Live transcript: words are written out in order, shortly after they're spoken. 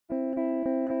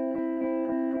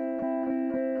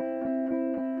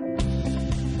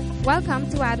Welcome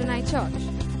to Adonai Church.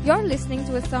 You're listening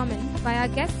to a sermon by our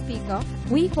guest speaker.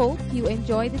 We hope you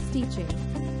enjoy this teaching.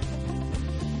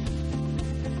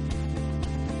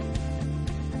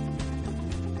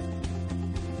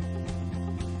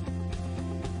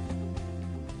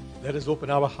 Let us open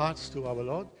our hearts to our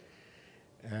Lord,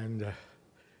 and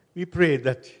we pray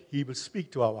that He will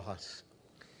speak to our hearts.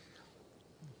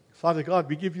 Father God,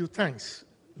 we give you thanks,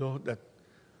 Lord, that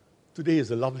today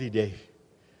is a lovely day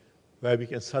where we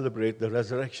can celebrate the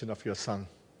resurrection of your Son.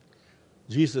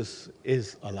 Jesus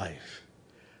is alive.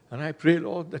 And I pray,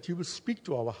 Lord, that you will speak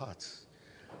to our hearts.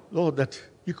 Lord, that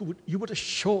you would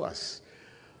show us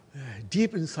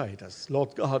deep inside us,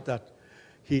 Lord God, that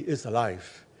He is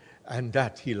alive and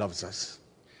that He loves us.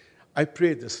 I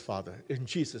pray this, Father, in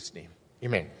Jesus' name.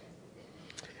 Amen.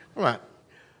 All right.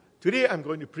 Today I'm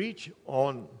going to preach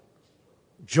on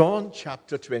John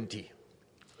chapter 20.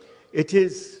 It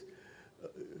is,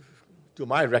 to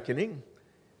my reckoning,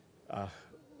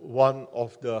 one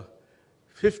of the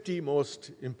 50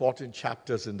 most important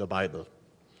chapters in the Bible.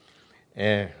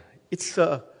 It's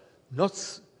not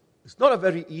a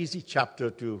very easy chapter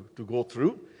to go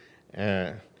through,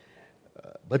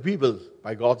 but we will,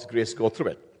 by God's grace, go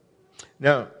through it.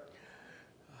 Now,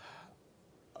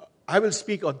 I will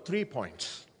speak on 3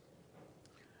 points.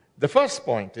 The first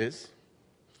point is,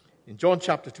 in John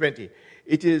chapter 20,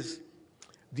 it is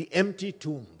the empty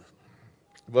tomb,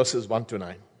 verses 1 to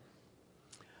 9.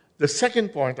 The second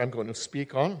point I'm going to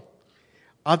speak on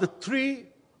are the 3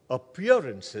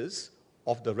 appearances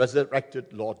of the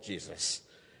resurrected Lord Jesus,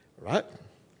 right?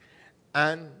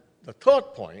 And the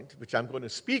third point, which I'm going to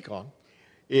speak on,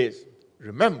 is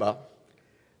remember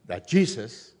that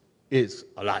Jesus is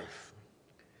alive.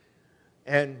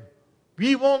 And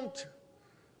we want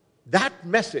that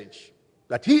message,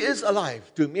 that He is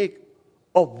alive, to make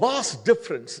a vast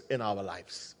difference in our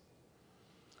lives.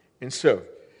 And so,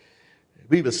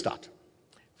 we will start.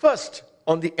 First,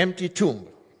 on the empty tomb.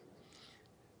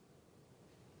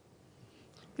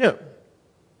 Now,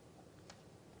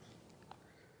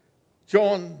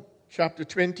 John chapter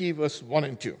 20, verse 1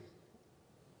 and 2.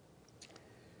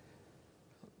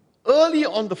 Early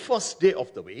on the first day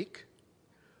of the week,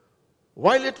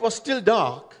 while it was still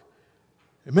dark,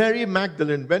 Mary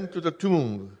Magdalene went to the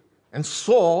tomb and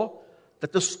saw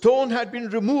that the stone had been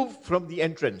removed from the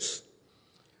entrance.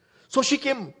 So she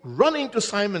came running to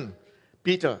Simon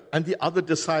Peter and the other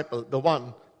disciple, the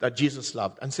one that Jesus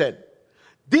loved, and said,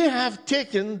 "They have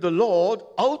taken the Lord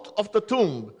out of the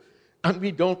tomb, and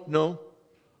we don't know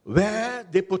where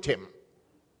they put Him."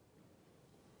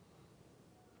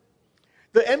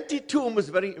 The empty tomb is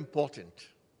very important.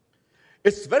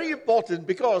 It's very important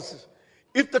because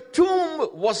if the tomb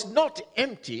was not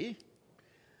empty,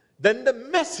 then the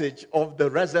message of the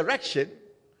resurrection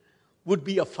would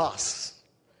be a farce.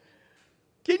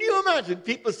 Can you imagine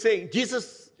people saying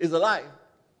Jesus is alive,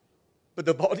 but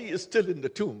the body is still in the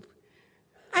tomb?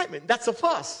 I mean, that's a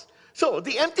farce. So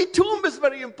the empty tomb is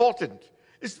very important.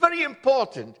 It's very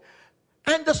important.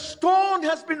 And the stone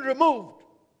has been removed.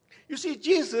 You see,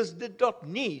 Jesus did not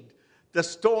need the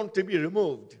stone to be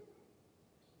removed.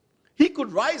 He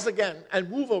could rise again and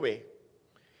move away.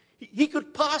 He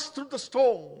could pass through the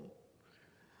stone.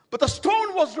 But the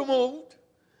stone was removed,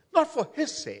 not for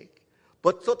His sake,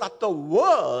 but so that the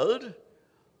world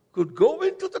could go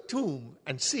into the tomb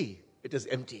and see it is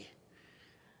empty.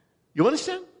 You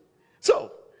understand?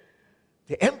 So,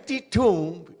 the empty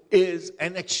tomb is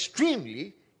an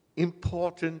extremely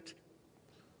important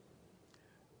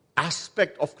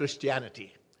aspect of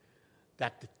Christianity.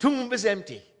 That the tomb is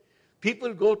empty.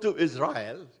 People go to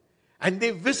Israel and they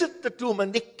visit the tomb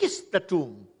and they kiss the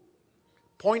tomb.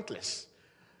 Pointless.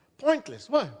 Pointless.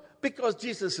 Why? Because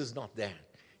Jesus is not there.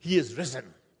 He is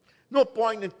risen. No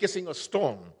point in kissing a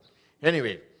stone.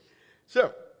 Anyway,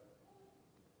 so,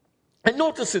 and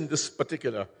notice in this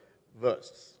particular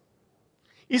verse,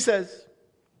 he says,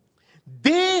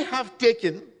 "They have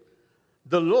taken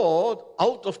the Lord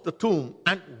out of the tomb,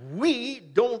 and we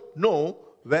don't know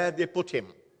where they put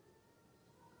Him."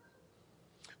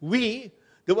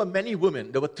 There were many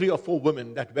women, there were 3 or 4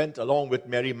 women that went along with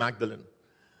Mary Magdalene.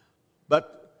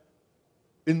 But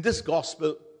in this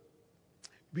gospel,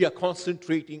 we are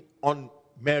concentrating on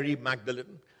Mary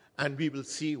Magdalene, and we will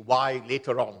see why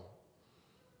later on.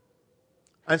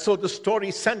 And so the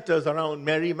story centers around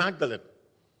Mary Magdalene.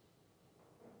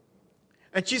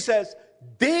 And she says,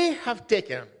 "They have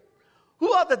taken."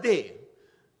 Who are the they?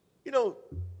 You know,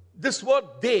 this word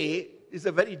 "they" is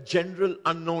a very general,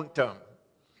 unknown term.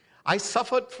 I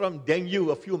suffered from dengue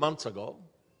a few months ago,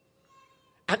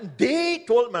 and they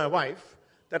told my wife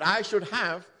that I should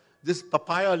have this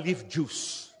papaya leaf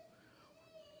juice.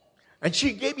 And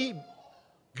she gave me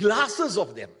glasses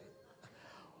of them.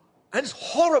 And it's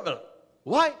horrible.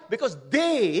 Why? Because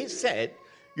they said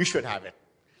you should have it.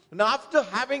 Now, after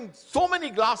having so many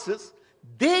glasses,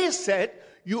 they said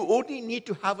you only need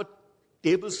to have a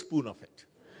tablespoon of it.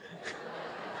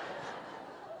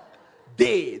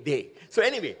 They. So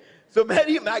anyway, so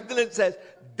Mary Magdalene says,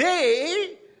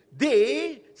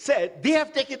 they said they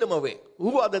have taken them away.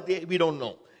 Who are the they? We don't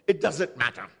know. It doesn't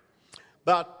matter.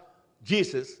 But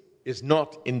Jesus is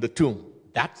not in the tomb.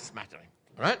 That's mattering.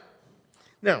 All right?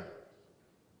 Now,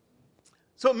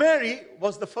 so Mary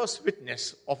was the first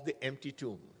witness of the empty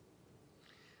tomb.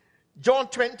 John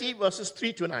 20, verses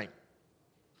 3 to 9.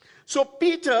 So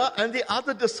Peter and the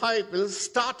other disciples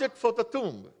started for the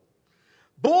tomb.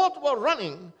 Both were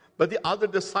running, but the other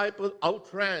disciple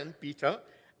outran Peter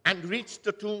and reached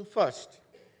the tomb first.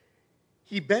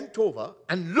 He bent over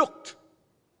and looked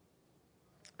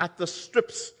at the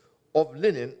strips of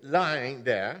linen lying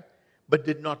there, but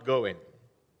did not go in.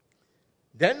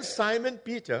 Then Simon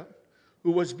Peter,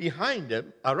 who was behind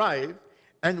him, arrived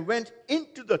and went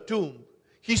into the tomb.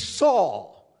 He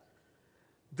saw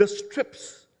the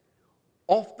strips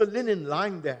of the linen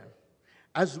lying there,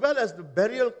 as well as the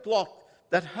burial cloth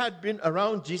that had been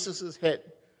around Jesus' head.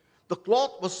 The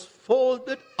cloth was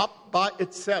folded up by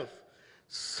itself,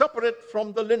 separate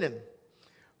from the linen.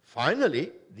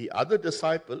 Finally, the other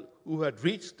disciple, who had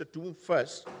reached the tomb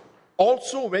first,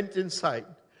 also went inside.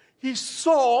 He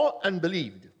saw and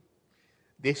believed.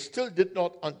 They still did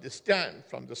not understand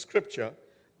from the scripture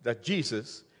that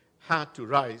Jesus had to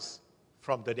rise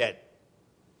from the dead.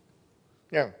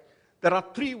 Now, there are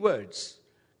 3 words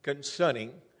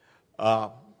concerning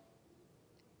the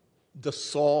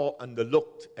saw and the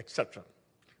looked, etc.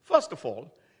 First of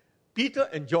all, Peter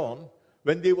and John,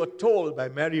 when they were told by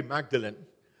Mary Magdalene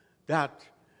that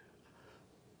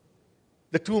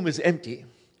the tomb is empty,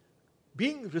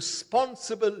 being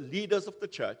responsible leaders of the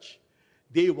church,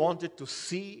 they wanted to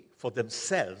see for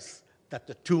themselves that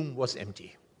the tomb was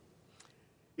empty.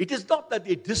 It is not that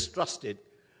they distrusted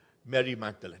Mary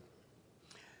Magdalene.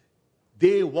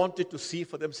 They wanted to see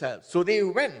for themselves. So they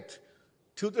went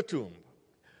to the tomb.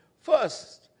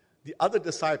 First, the other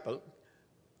disciple,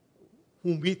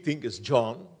 whom we think is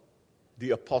John,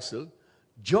 the apostle,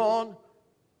 John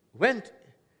went,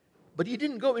 but he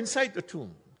didn't go inside the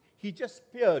tomb. He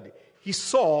just peered. He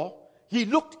saw, he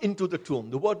looked into the tomb.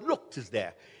 The word looked is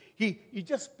there. He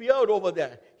just peered over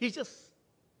there. He just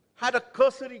had a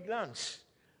cursory glance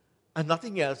and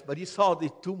nothing else, but he saw the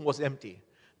tomb was empty.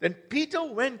 Then Peter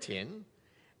went in,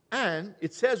 and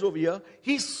it says over here,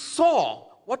 he saw.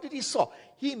 What did he saw?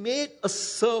 He made a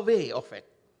survey of it.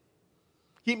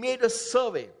 He made a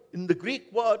survey. In the Greek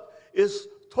word is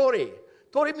tore.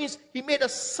 Tore means he made a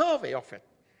survey of it.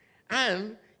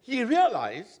 And he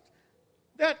realized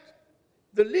that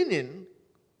the linen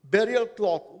burial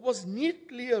cloth was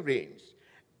neatly arranged,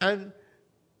 and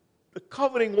the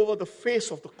covering over the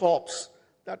face of the corpse,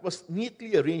 that was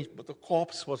neatly arranged, but the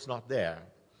corpse was not there.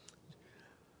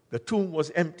 The tomb was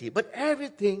empty, but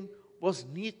everything was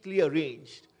neatly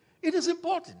arranged. It is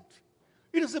important.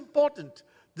 It is important.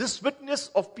 This witness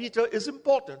of Peter is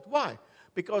important. Why?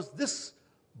 Because this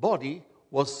body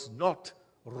was not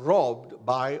robbed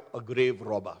by a grave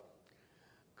robber.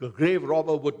 A grave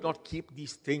robber would not keep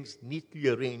these things neatly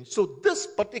arranged. So this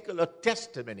particular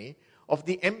testimony of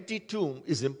the empty tomb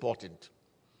is important.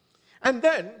 And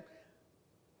then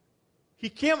he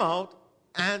came out,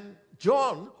 and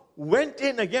John went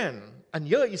in again. And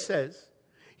here he says,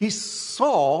 he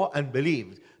saw and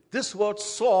believed. This word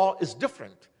saw is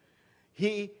different.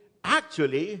 He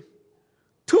actually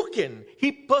took in.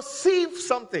 He perceived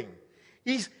something.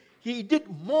 He did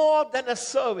more than a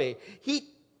survey. He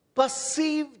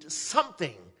perceived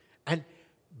something and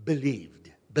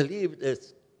believed. Believed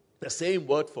is the same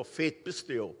word for faith,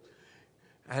 pisteo.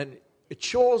 And it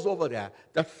shows over there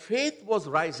that faith was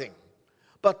rising,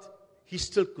 but he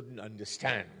still couldn't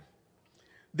understand.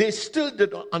 They still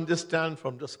did not understand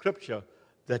from the scripture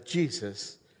that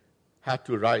Jesus had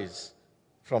to rise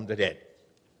from the dead.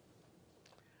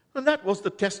 And that was the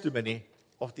testimony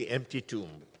of the empty tomb.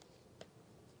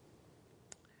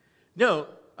 Now,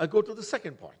 I'll go to the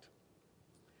second point.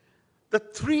 The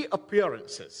 3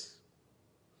 appearances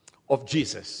of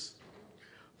Jesus.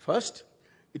 First,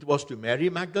 it was to Mary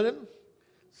Magdalene.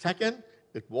 Second,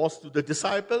 it was to the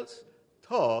disciples.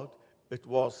 Third, it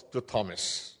was to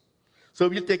Thomas. So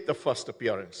we'll take the first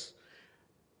appearance.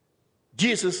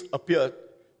 Jesus appeared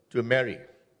to Mary.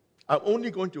 I'm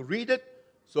only going to read it,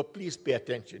 so please pay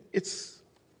attention. It's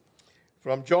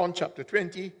from John chapter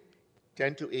 20,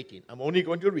 10 to 18. I'm only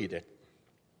going to read it.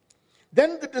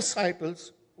 Then the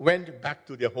disciples went back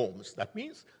to their homes. That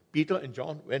means Peter and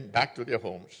John went back to their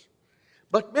homes.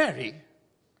 But Mary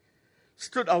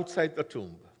stood outside the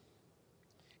tomb,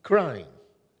 crying,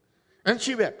 and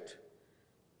she wept.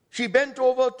 She bent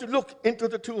over to look into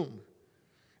the tomb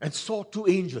and saw two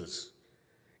angels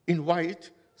in white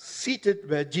seated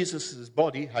where Jesus'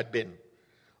 body had been,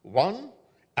 one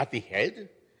at the head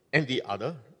and the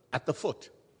other at the foot.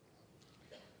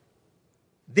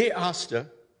 They asked her,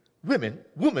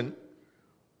 Woman,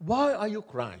 why are you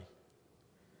crying?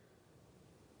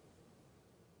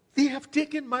 They have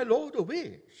taken my Lord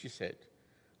away, she said,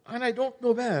 and I don't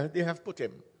know where they have put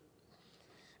him.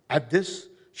 At this,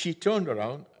 she turned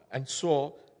around and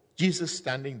saw Jesus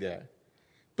standing there,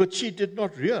 but she did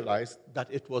not realize that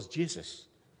it was Jesus.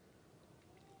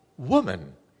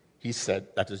 Woman, he said,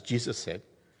 that is Jesus said,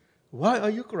 why are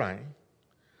you crying?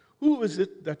 Who is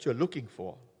it that you're looking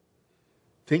for?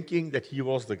 Thinking that he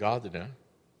was the gardener,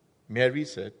 Mary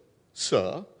said,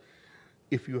 Sir,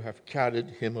 if you have carried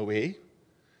him away,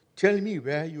 tell me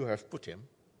where you have put him,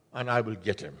 and I will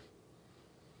get him.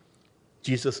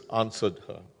 Jesus answered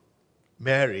her,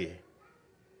 Mary.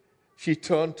 She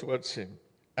turned towards him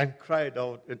and cried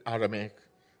out in Aramaic,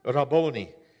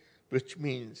 Rabboni, which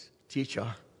means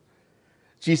teacher.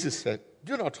 Jesus said,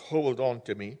 Do not hold on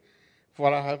to me,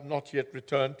 for I have not yet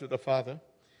returned to the Father.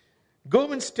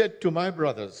 Go instead to my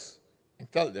brothers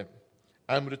and tell them,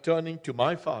 I am returning to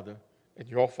my Father and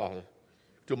your Father,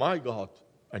 to my God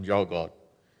and your God.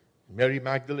 Mary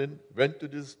Magdalene went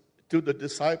to the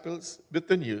disciples with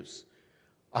the news,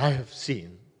 I have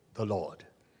seen the Lord.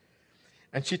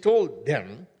 And she told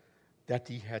them that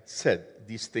he had said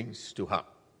these things to her.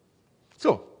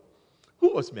 So,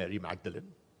 who was Mary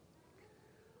Magdalene?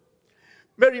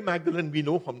 Mary Magdalene, we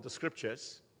know from the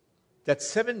scriptures that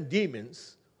 7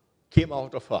 demons came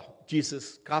out of her.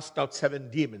 Jesus cast out 7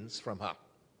 demons from her.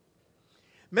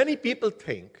 Many people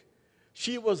think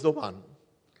she was the one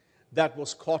that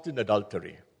was caught in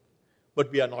adultery,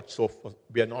 but we are not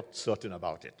certain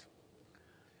about it.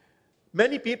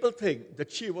 Many people think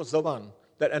that she was the one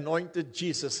that anointed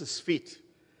Jesus' feet,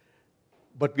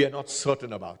 but we are not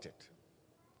certain about it.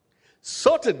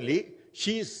 Certainly,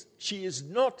 she is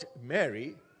not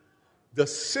Mary, the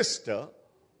sister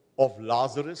of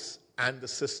Lazarus and the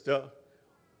sister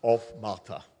of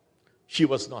Martha. She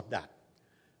was not that.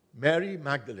 Mary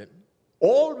Magdalene,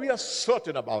 all we are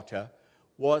certain about her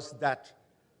was that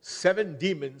 7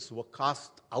 demons were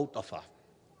cast out of her.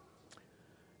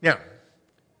 Now,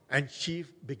 and she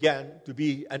began to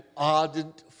be an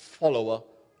ardent follower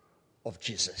of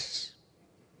Jesus.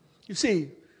 You see,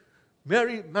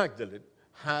 Mary Magdalene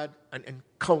had an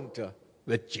encounter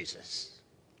with Jesus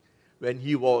when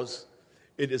he was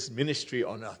in his ministry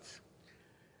on earth.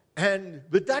 And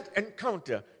with that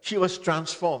encounter, she was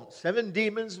transformed. 7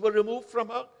 demons were removed from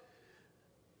her.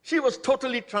 She was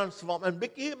totally transformed and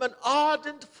became an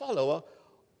ardent follower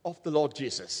of the Lord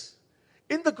Jesus.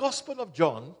 In the Gospel of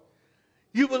John,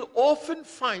 you will often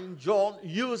find John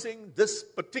using this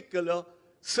particular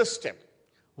system.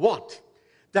 What?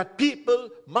 That people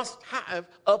must have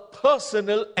a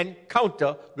personal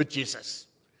encounter with Jesus.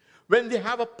 When they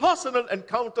have a personal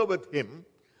encounter with him,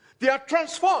 they are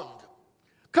transformed,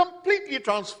 completely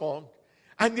transformed,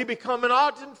 and they become an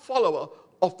ardent follower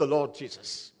of the Lord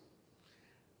Jesus.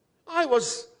 I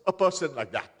was a person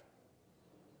like that.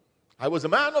 I was a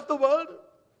man of the world.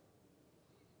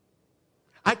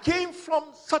 I came from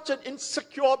such an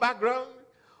insecure background,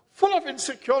 full of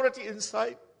insecurity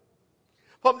inside.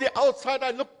 From the outside,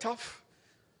 I looked tough.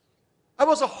 I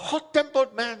was a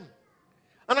hot-tempered man,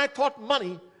 and I thought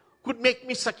money could make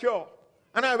me secure,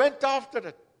 and I went after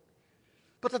it.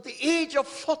 But at the age of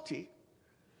 40,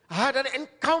 I had an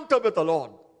encounter with the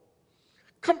Lord.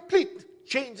 Complete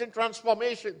change and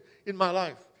transformation in my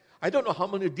life. I don't know how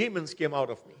many demons came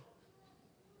out of me.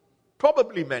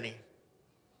 Probably many.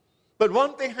 But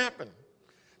one thing happened.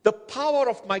 The power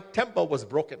of my temper was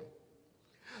broken.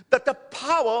 That the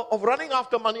power of running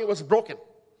after money was broken.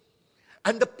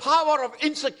 And the power of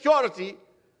insecurity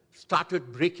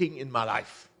started breaking in my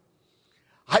life.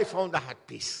 I found I had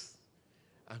peace.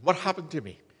 And what happened to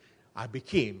me? I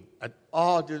became an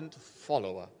ardent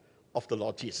follower of the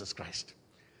Lord Jesus Christ.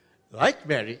 Like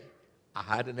Mary, I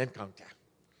had an encounter.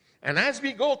 And as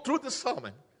we go through the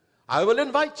sermon, I will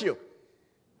invite you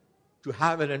to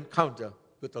have an encounter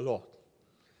with the Lord.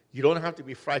 You don't have to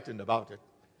be frightened about it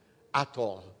at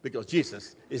all, because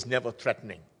Jesus is never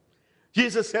threatening.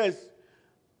 Jesus says,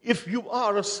 if you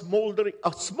are a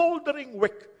smoldering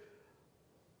wick,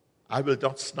 I will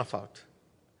not snuff out.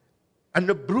 And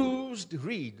a bruised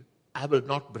reed I will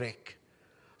not break.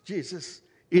 Jesus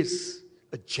is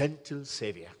a gentle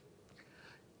Savior.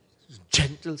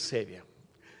 gentle Savior.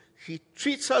 He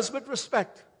treats us with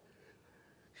respect.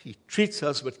 He treats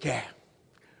us with care.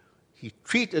 He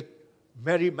treated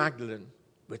Mary Magdalene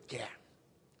with care.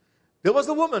 There was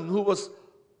a woman who was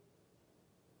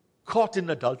caught in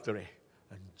adultery,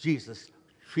 and Jesus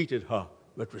treated her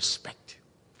with respect.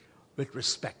 With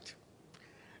respect.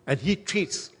 And he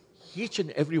treats each and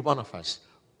every one of us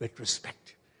with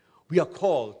respect. We are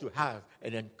called to have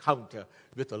an encounter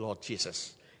with the Lord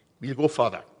Jesus. We'll go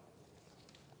further.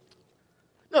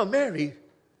 Now, Mary,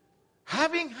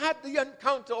 having had the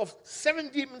encounter of 7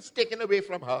 demons taken away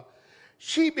from her,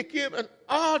 she became an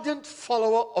ardent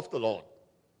follower of the Lord.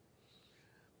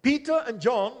 Peter and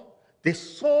John, they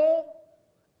saw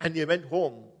and they went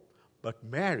home, but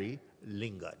Mary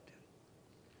lingered.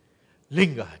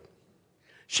 Lingered.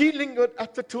 She lingered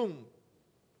at the tomb.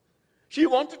 She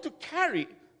wanted to carry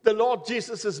the Lord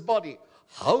Jesus' body.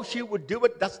 How she would do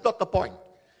it, that's not the point.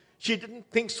 She didn't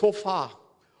think so far.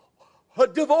 Her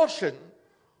devotion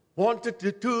wanted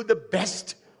to do the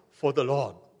best for the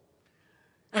Lord.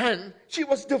 And she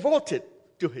was devoted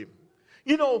to him.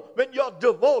 You know, when you're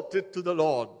devoted to the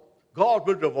Lord, God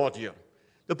will reward you.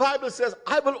 The Bible says,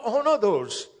 I will honor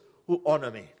those who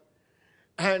honor me.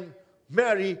 And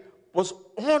Mary was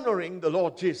honoring the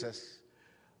Lord Jesus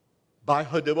by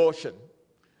her devotion.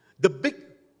 The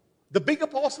big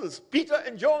apostles, Peter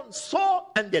and John, saw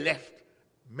and they left.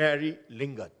 Mary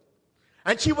lingered.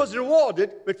 And she was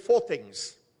rewarded with 4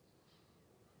 things.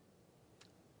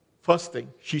 First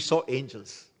thing, she saw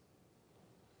angels.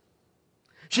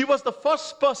 She was the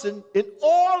first person in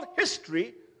all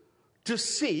history to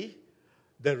see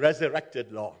the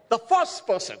resurrected Lord. The first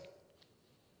person.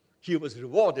 She was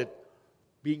rewarded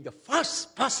being the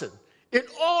first person in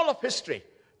all of history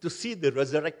to see the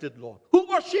resurrected Lord. Who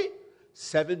was she?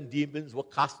 7 demons were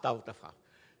cast out of her.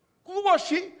 Who was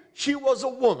she? She was a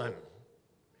woman.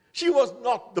 She was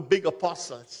not the big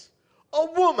apostles. A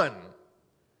woman.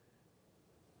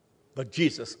 But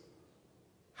Jesus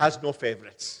has no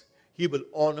favorites. He will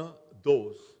honor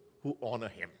those who honor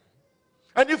him.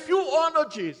 And if you honor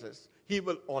Jesus, he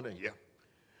will honor you.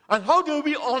 And how do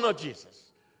we honor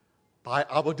Jesus? By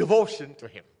our devotion to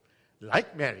him.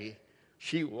 Like Mary,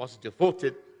 she was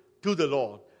devoted to the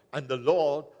Lord, and the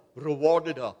Lord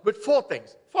rewarded her with 4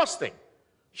 things. First thing,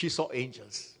 she saw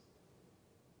angels.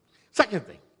 Second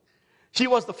thing, she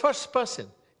was the first person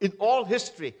in all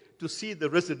history to see the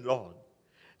risen Lord.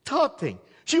 Third thing,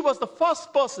 she was the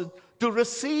first person to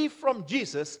receive from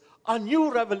Jesus a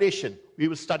new revelation. We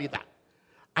will study that.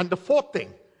 And the 4th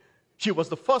thing, she was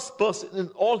the first person in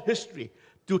all history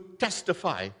to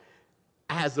testify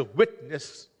as a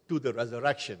witness to the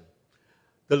resurrection.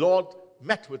 The Lord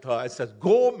met with her and says,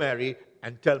 go, Mary,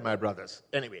 and tell my brothers.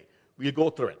 Anyway, we'll go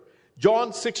through it.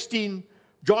 John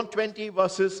 20,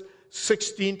 verses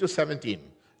 16 to 17.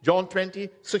 John 20,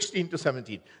 16 to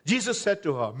 17. Jesus said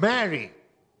to her, Mary.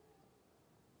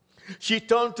 She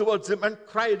turned towards him and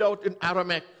cried out in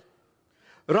Aramaic,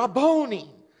 Rabboni,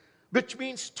 which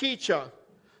means teacher.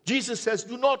 Jesus says,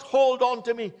 do not hold on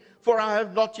to me, for I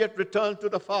have not yet returned to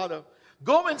the Father.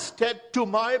 Go instead to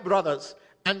my brothers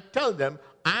and tell them,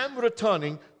 I am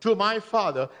returning to my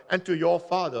Father and to your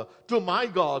Father, to my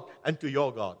God and to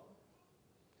your God.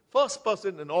 First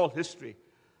person in all history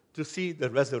to see the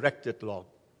resurrected Lord.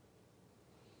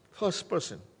 First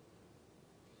person.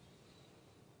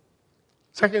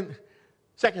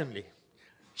 Secondly,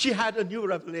 she had a new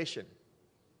revelation.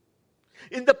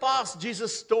 In the past,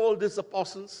 Jesus told his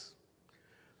apostles,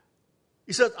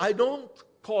 he said, I don't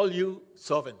call you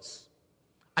servants.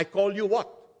 I call you what?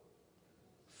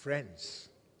 Friends.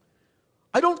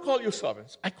 I don't call you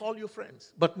servants. I call you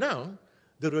friends. But now,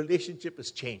 the relationship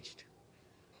has changed.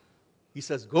 He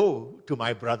says, go to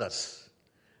my brothers.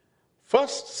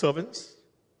 First, servants,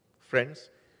 friends,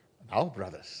 now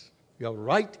brothers. You're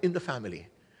right in the family.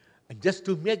 And just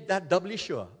to make that doubly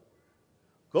sure,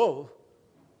 go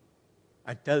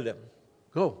and tell them,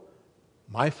 go,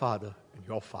 my Father and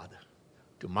your Father,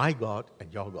 to my God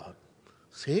and your God.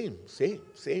 Same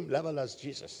level as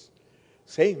Jesus.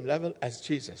 Same level as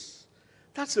Jesus.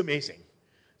 That's amazing.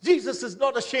 Jesus is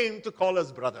not ashamed to call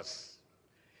us brothers.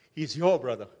 He's your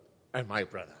brother and my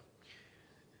brother.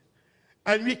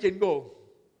 And we can go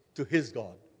to his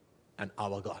God and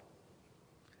our God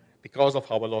because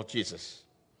of our Lord Jesus.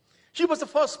 She was the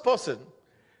first person,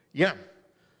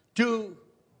 to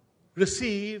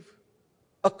receive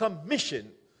a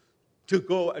commission to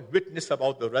go and witness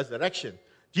about the resurrection.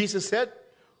 Jesus said,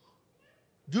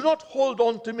 do not hold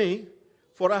on to me,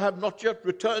 for I have not yet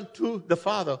returned to the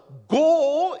Father.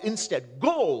 Go instead,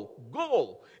 go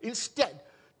instead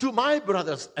to my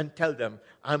brothers and tell them,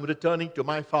 I'm returning to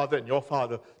my Father and your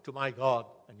Father, to my God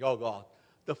and your God.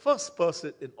 The first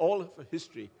person in all of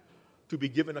history to be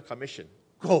given a commission.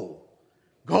 Go.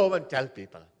 Go and tell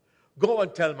people. Go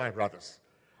and tell my brothers.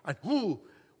 And who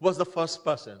was the first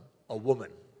person? A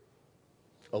woman.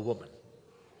 A woman.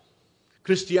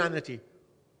 Christianity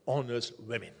honors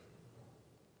women.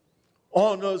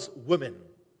 Honors women.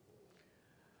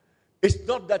 It's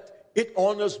not that it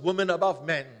honors women above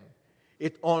men.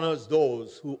 It honors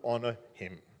those who honor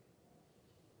him.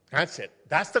 That's it.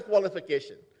 That's the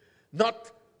qualification. Not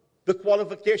the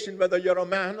qualification whether you're a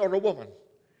man or a woman.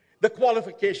 The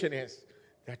qualification is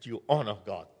that you honor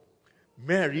God.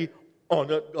 Mary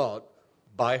honored God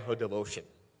by her devotion.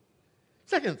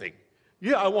 Second thing,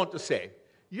 here I want to say,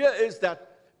 here is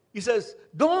that he says,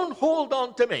 don't hold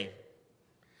on to me.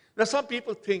 Now some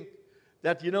people think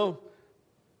that,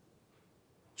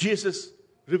 Jesus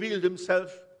revealed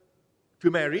himself to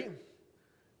Mary.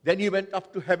 Then he went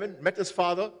up to heaven, met his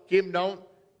Father, came down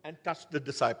and touched the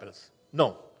disciples.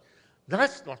 No,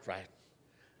 that's not right.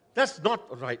 That's not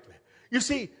the right way. You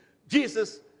see,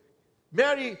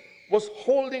 Mary was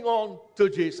holding on to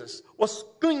Jesus, was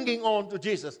clinging on to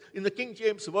Jesus. In the King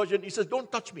James Version, he says,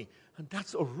 don't touch me. And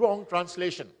that's a wrong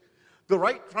translation. The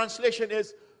right translation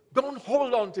is, don't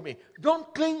hold on to me.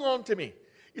 Don't cling on to me.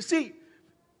 You see,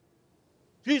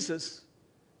 Jesus,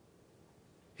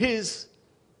 his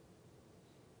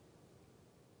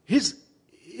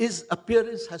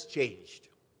appearance has changed.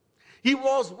 He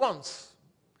was once,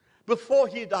 before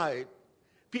he died,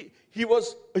 he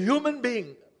was a human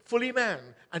being, fully man,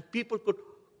 and people could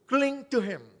cling to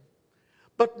him.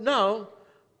 But now,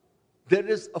 there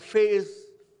is a phase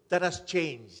that has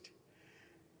changed.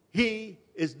 He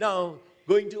is now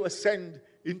going to ascend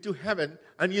into heaven,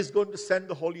 and he is going to send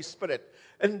the Holy Spirit.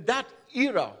 And that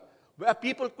era, where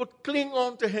people could cling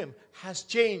on to him, has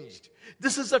changed.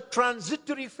 This is a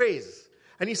transitory phase.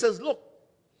 And he says, look,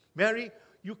 Mary,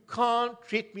 you can't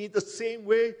treat me the same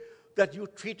way that you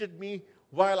treated me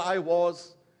while I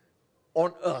was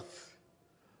on earth.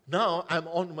 Now I'm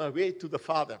on my way to the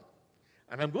Father.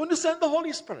 And I'm going to send the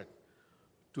Holy Spirit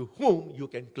to whom you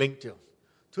can cling to.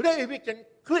 Today we can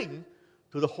cling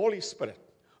to the Holy Spirit.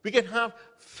 We can have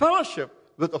fellowship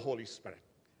with the Holy Spirit.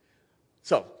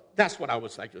 So that's what I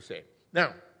would like to say.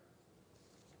 Now,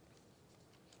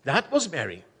 that was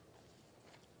Mary.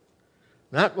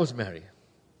 That was Mary.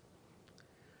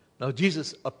 Now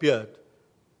Jesus appeared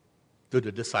to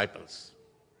the disciples.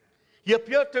 He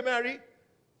appeared to Mary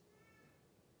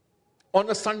on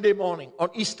a Sunday morning, on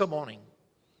Easter morning.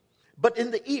 But in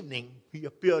the evening, he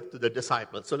appeared to the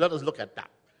disciples. So let us look at that.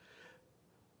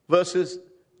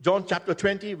 John chapter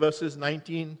 20, verses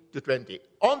 19 to 20.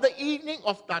 On the evening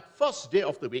of that first day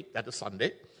of the week, that is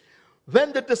Sunday,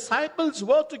 when the disciples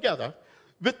were together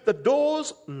with the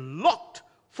doors locked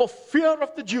for fear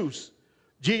of the Jews,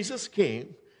 Jesus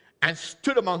came and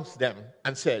stood amongst them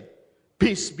and said,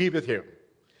 "Peace be with you."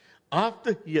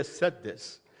 After he had said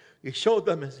this, he showed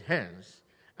them his hands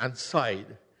and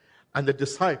side, and the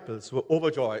disciples were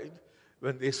overjoyed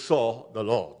when they saw the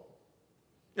Lord.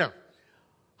 Now,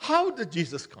 how did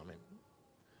Jesus come in?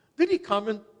 Did he come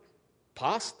in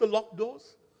past the locked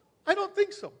doors? I don't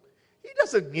think so. He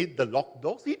doesn't need the locked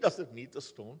doors. He doesn't need the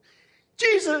stone.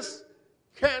 Jesus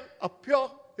can appear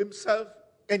himself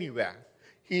anywhere.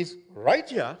 He's right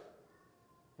here,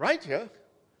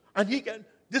 and he can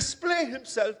display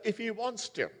himself if he wants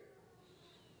to.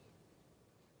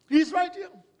 He's right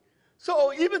here.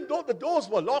 So even though the doors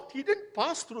were locked, he didn't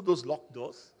pass through those locked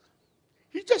doors.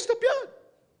 He just appeared.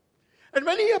 And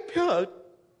when he appeared,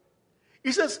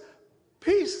 he says,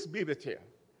 "Peace be with you."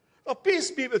 Now,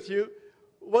 peace be with you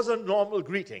was a normal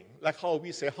greeting, like how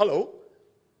we say hello,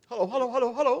 hello, hello,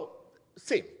 hello, hello.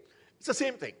 Same. It's the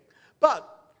same thing.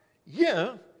 But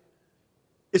here,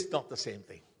 it's not the same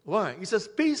thing. Why? He says,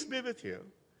 "Peace be with you."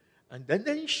 And then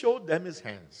he showed them his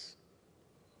hands.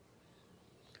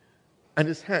 And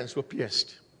his hands were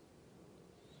pierced.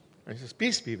 And he says,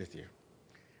 "Peace be with you."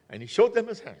 And he showed them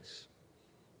his hands.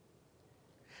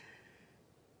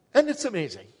 And it's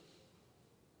amazing.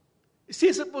 You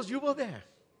see, suppose you were there.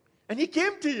 And he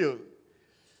came to you.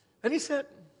 And he said,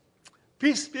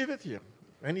 "Peace be with you."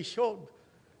 And he showed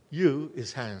you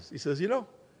his hands. He says,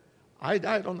 I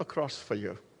died on the cross for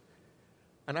you.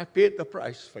 And I paid the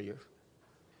price for you.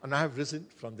 And I have risen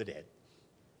from the dead.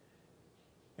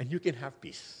 And you can have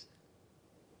peace.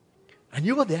 And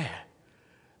you were there.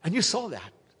 And you saw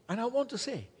that. And I want to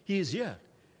say, he is here.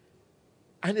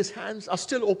 And his hands are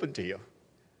still open to you.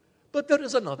 But there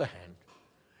is another hand.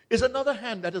 There's another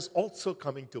hand that is also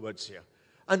coming towards you.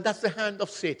 And that's the hand of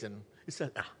Satan. He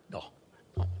said, no,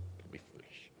 don't be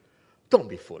foolish. Don't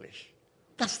be foolish.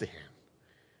 That's the hand.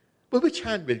 But which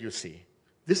hand will you see?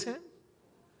 This hand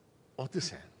or this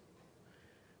hand?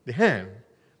 The hand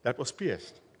that was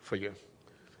pierced for you.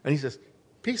 And he says,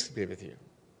 peace be with you.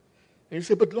 And you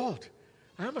say, but Lord,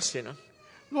 I am a sinner.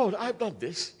 Lord, I have done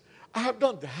this. I have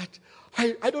done that.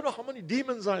 I don't know how many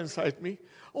demons are inside me.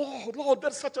 Oh, Lord,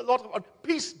 there's such a lot of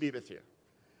peace be with you.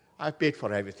 I paid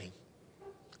for everything.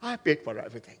 I paid for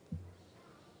everything.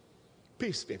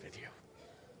 Peace be with you.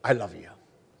 I love you.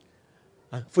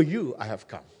 And for you, I have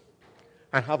come.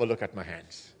 And have a look at my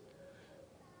hands.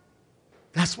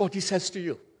 That's what he says to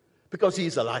you. Because he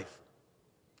is alive.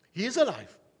 He is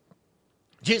alive.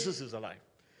 Jesus is alive.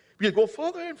 We'll go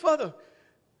further and further.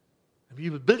 And we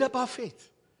will build up our faith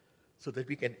so that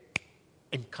we can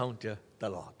encounter the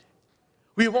Lord.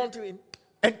 We want to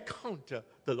encounter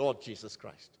the Lord Jesus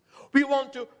Christ. We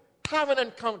want to have an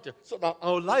encounter so that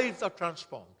our lives are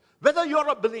transformed. Whether you're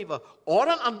a believer or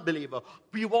an unbeliever,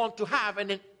 we want to have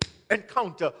an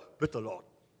encounter with the Lord.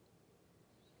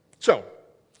 So,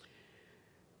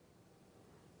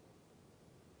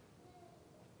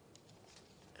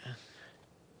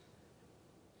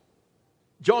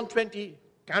 John 20,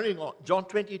 carrying on, John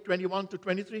 20, 21 to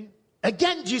 23.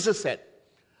 Again, Jesus said,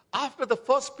 after the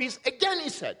first peace, again he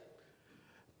said,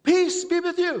 peace be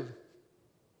with you.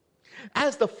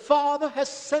 As the Father has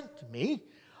sent me,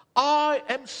 I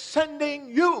am sending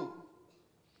you.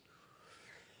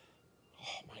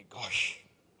 Oh my gosh.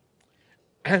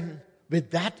 And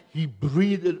with that, he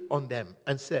breathed on them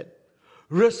and said,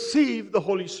 receive the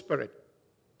Holy Spirit.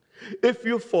 If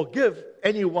you forgive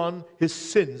anyone his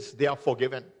sins, they are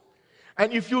forgiven.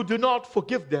 And if you do not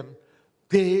forgive them,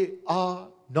 they are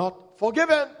not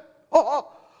forgiven. Oh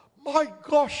my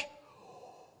gosh.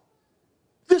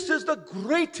 This is the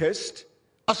greatest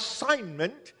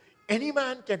assignment any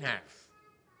man can have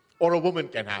or a woman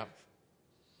can have.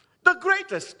 The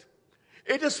greatest.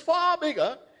 It is far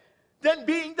bigger than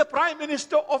being the Prime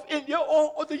Minister of India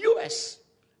or the US.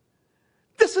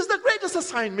 This is the greatest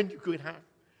assignment you could have.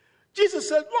 Jesus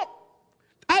said, look,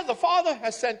 as the Father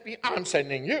has sent me, I'm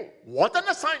sending you. What an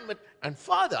assignment. And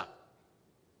Father,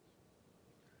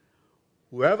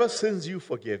 whoever sins you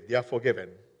forgive, they are forgiven.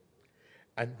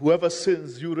 And whoever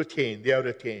sins you retain, they are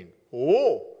retained.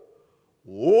 Oh,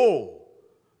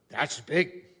 that's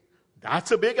big.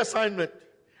 That's a big assignment.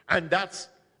 And that's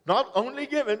not only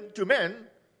given to men,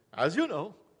 as you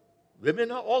know,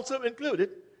 women are also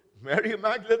included. Mary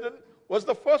Magdalene was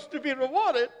the first to be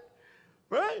rewarded,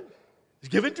 right? It's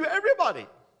given to everybody.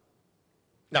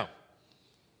 Now,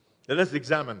 let us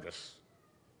examine this.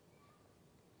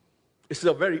 This is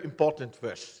a very important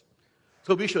verse,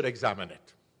 so we should examine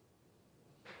it.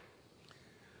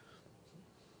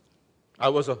 I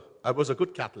was a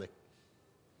good Catholic.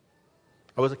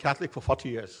 I was a Catholic for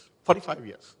 45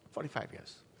 years.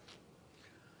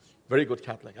 Very good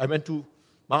Catholic. I went to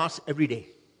Mass every day.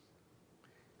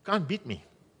 Can't beat me.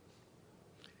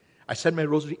 I said my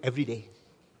rosary every day.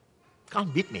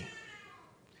 Can't beat me.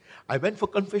 I went for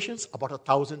confessions about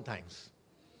 1,000 times.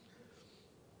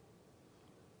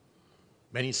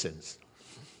 Many sins.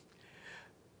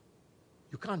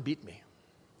 You can't beat me.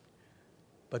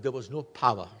 But there was no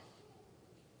power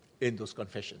in those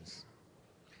confessions.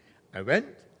 I went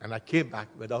and I came back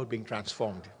without being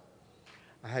transformed.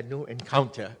 I had no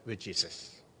encounter with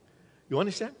Jesus. You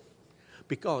understand?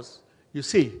 Because, you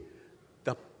see,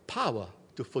 the power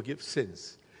to forgive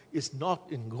sins is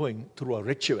not in going through a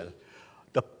ritual.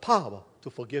 The power to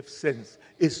forgive sins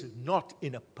is not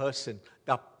in a person.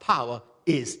 The power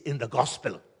is in the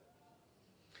gospel.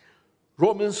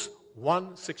 Romans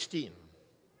 1:16.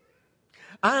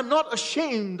 I am not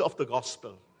ashamed of the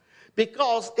gospel,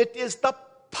 because it is the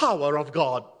power of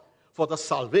God for the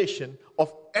salvation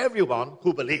of everyone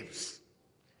who believes.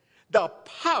 The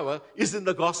power is in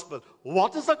the gospel.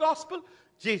 What is the gospel?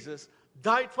 Jesus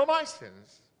died for my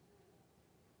sins.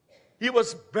 He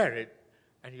was buried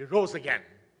and he rose again.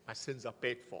 My sins are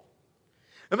paid for.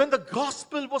 And when the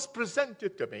gospel was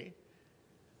presented to me,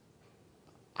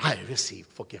 I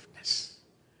received forgiveness.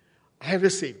 I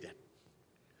received it.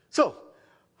 So,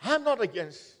 I'm not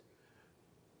against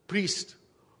priests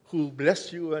who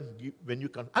bless you and when you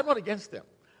come. I'm not against them.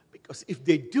 Because if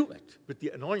they do it with the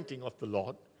anointing of the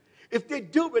Lord, if they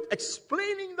do it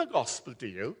explaining the gospel to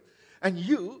you, and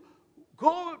you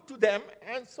go to them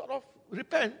and sort of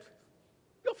repent,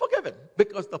 you're forgiven.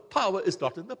 Because the power is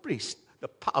not in the priest. The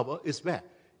power is where?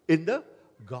 In the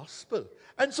gospel.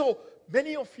 And so,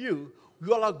 many of you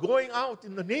all are going out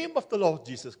in the name of the Lord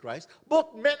Jesus Christ,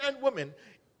 both men and women,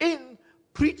 in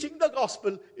preaching the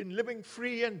gospel, in living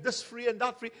free and this free and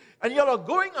that free, and you all are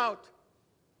going out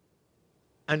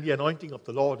and the anointing of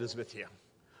the Lord is with you.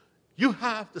 You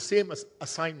have the same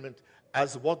assignment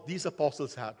as what these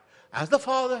apostles had. As the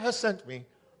Father has sent me,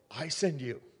 I send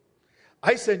you.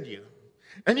 I send you.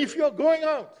 And if you're going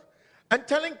out and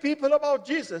telling people about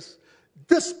Jesus,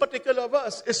 this particular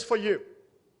verse is for you.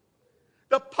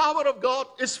 The power of God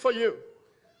is for you.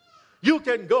 You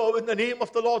can go in the name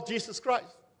of the Lord Jesus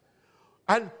Christ.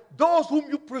 And those whom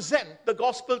you present the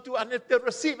gospel to, and if they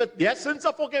receive it, their sins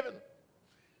are forgiven.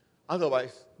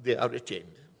 Otherwise, they are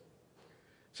retained.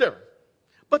 Sure.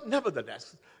 But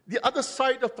nevertheless, the other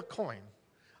side of the coin,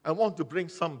 I want to bring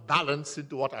some balance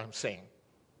into what I'm saying.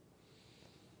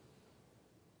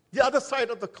 The other side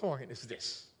of the coin is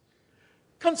this.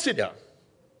 Consider,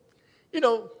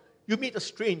 you meet a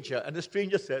stranger, and the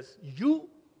stranger says, "You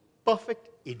perfect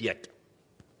idiot."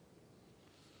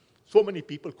 So many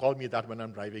people call me that when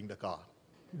I'm driving the car.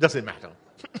 It doesn't matter.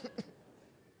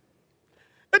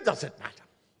 It doesn't matter.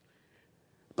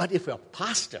 But if a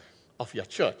pastor of your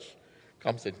church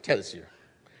comes and tells you,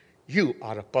 "You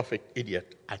are a perfect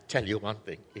idiot," I tell you one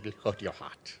thing, it will hurt your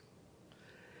heart.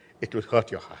 It will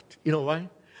hurt your heart. You know why?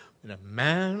 When a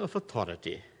man of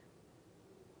authority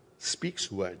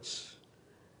speaks words,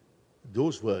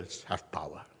 those words have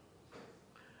power.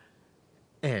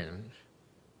 And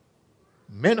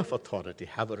men of authority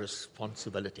have a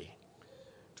responsibility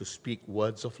to speak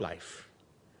words of life,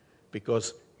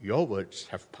 because your words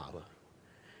have power.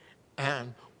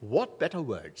 And what better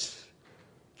words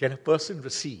can a person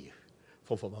receive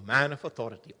from a man of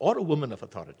authority or a woman of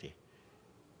authority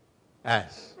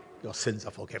as your sins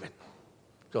are forgiven?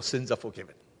 Your sins are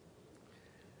forgiven.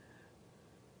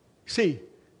 See,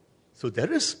 so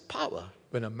there is power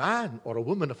when a man or a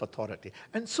woman of authority.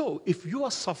 And so, if you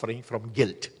are suffering from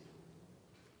guilt,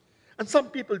 and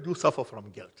some people do suffer from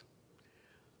guilt.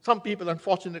 Some people,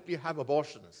 unfortunately, have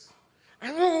abortions.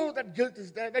 And that guilt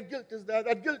is there, that guilt is there,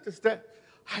 that guilt is there.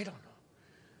 I don't know.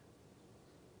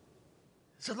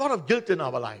 There's a lot of guilt in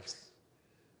our lives.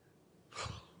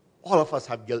 All of us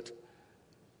have guilt.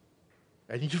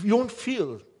 And if you don't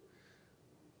feel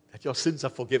that your sins are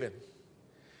forgiven,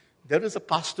 there is a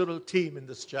pastoral team in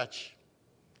this church.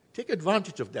 Take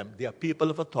advantage of them. They are people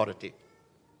of authority.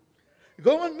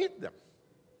 Go and meet them.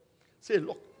 Say,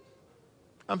 "Look,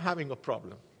 I'm having a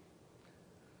problem.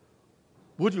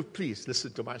 Would you please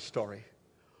listen to my story?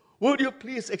 Would you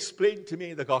please explain to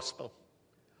me the gospel?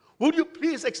 Would you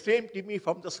please explain to me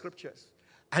from the scriptures?"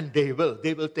 And they will.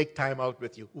 They will take time out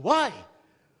with you. Why?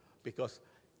 Because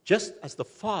just as the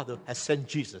Father has sent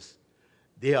Jesus,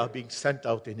 they are being sent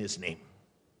out in His name.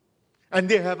 And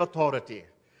they have authority.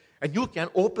 And you can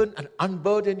open and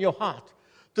unburden your heart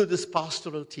to this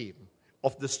pastoral team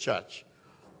of this church.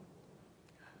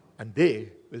 And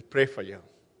they will pray for you.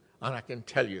 And I can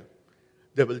tell you,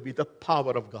 there will be the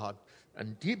power of God.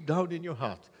 And deep down in your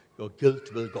heart, your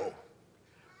guilt will go.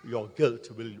 Your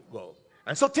guilt will go.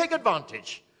 And so take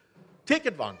advantage. Take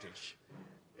advantage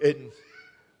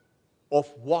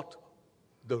of what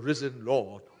the risen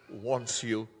Lord wants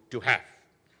you to have.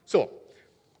 So,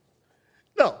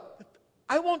 now,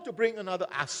 I want to bring another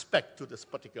aspect to this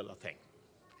particular thing.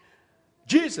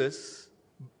 Jesus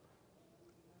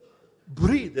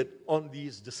breathed on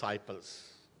these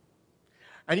disciples.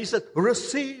 And He said,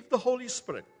 "Receive the Holy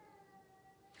Spirit.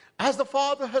 As the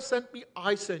Father has sent me,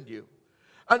 I send you.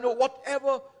 And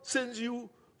whatever sins you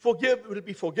forgive will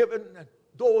be forgiven, and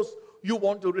those you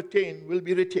want to retain will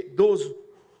be retained."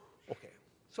 Okay.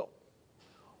 So,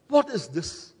 what is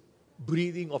this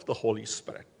breathing of the Holy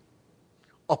Spirit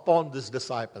upon these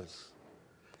disciples?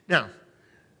 Now,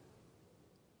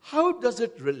 how does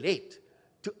it relate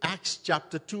to Acts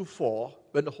chapter 2:4,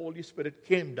 when the Holy Spirit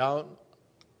came down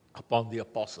upon the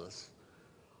apostles?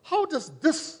 How does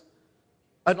this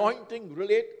anointing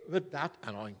relate with that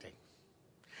anointing?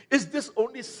 Is this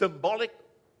only symbolic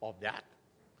of that?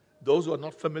 Those who are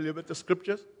not familiar with the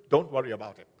scriptures, don't worry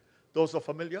about it. Those who are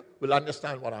familiar will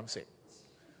understand what I'm saying.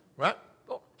 Right?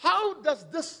 So how does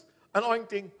this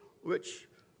anointing, which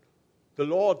the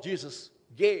Lord Jesus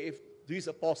gave these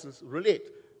apostles,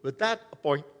 relate with that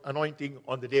anointing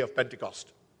on the day of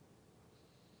Pentecost?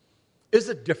 Is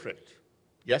it different?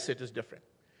 Yes, it is different.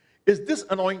 Is this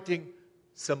anointing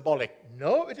symbolic?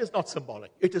 No, it is not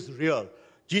symbolic. It is real.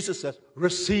 Jesus says,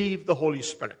 "Receive the Holy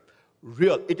Spirit."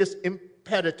 Real. It is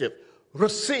imperative.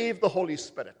 Receive the Holy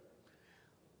Spirit.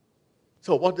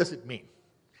 So what does it mean?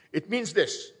 It means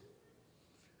this.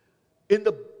 In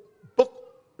the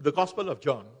book, the Gospel of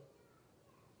John,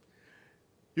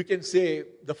 you can say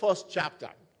the first chapter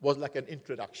was like an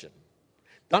introduction.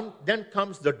 Then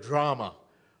comes the drama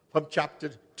from chapter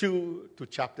 2 to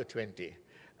chapter 20.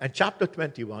 And chapter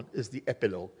 21 is the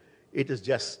epilogue. It is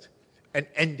just an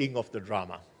ending of the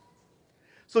drama.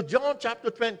 So John chapter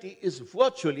 20 is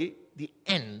virtually the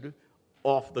end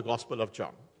of the Gospel of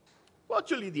John.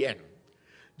 Virtually the end.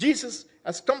 Jesus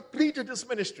has completed his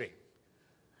ministry,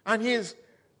 and he is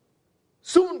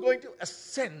soon going to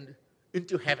ascend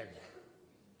into heaven.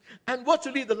 And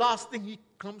virtually the last thing he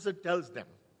comes and tells them,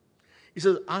 he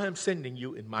says, I am sending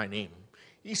you in my name.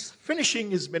 He's finishing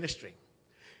his ministry.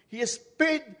 He has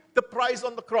paid the price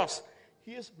on the cross.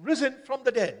 He has risen from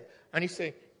the dead. And he's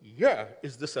saying, here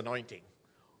is this anointing.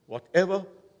 Whatever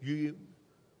you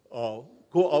go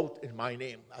out in my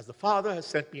name, as the Father has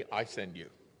sent me, I send you.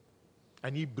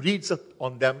 And he breathes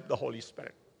on them the Holy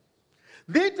Spirit.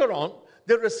 Later on,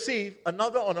 they receive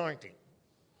another anointing,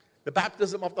 the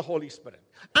baptism of the Holy Spirit.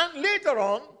 And later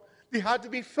on, they had to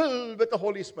be filled with the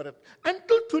Holy Spirit.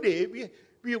 Until today,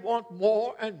 we want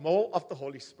more and more of the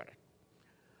Holy Spirit.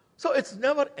 So it's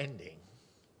never ending.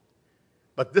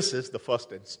 But this is the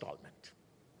first installment.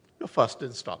 The first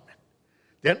installment.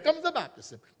 Then comes the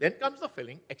baptism. Then comes the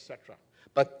filling, etc.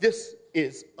 But this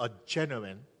is a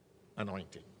genuine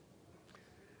anointing.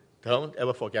 Don't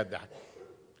ever forget that.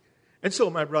 And so,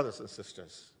 my brothers and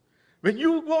sisters, when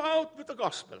you go out with the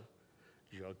gospel,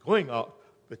 you are going out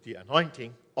with the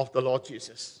anointing of the Lord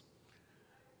Jesus.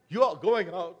 You are going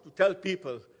out to tell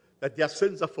people that their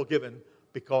sins are forgiven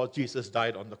because Jesus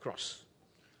died on the cross.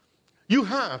 You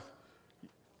have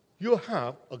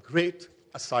a great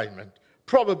assignment,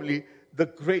 probably the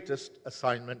greatest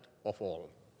assignment of all.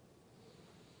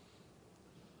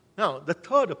 Now, the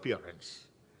third appearance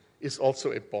is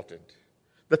also important.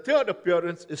 The third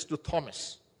appearance is to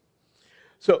Thomas.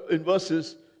 So in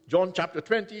John chapter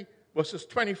 20, verses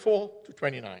 24 to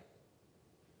 29.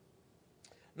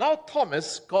 Now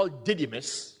Thomas, called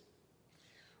Didymus,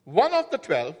 one of the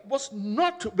 12, was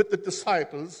not with the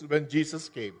disciples when Jesus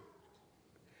came.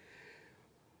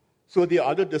 So the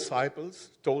other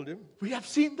disciples told him, we have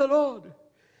seen the Lord.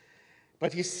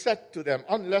 But he said to them,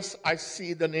 unless I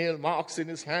see the nail marks in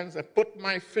his hands and put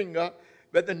my finger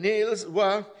where the nails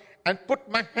were and put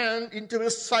my hand into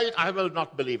his side, I will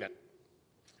not believe it.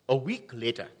 A week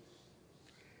later,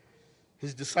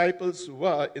 his disciples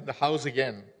were in the house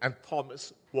again, and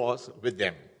Thomas was with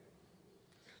them.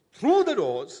 Through the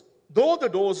doors, though the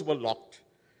doors were locked,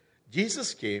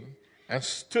 Jesus came and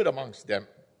stood amongst them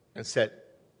and said,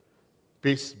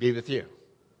 peace be with you.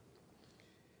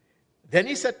 Then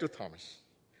he said to Thomas,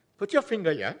 put your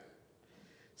finger here,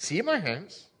 see my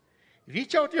hands,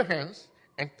 reach out your hands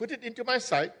and put it into my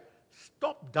side.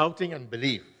 Stop doubting and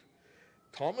believe.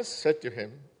 Thomas said to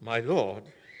him, my Lord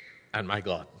and my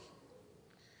God.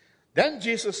 Then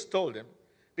Jesus told him,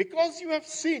 because you have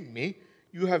seen me,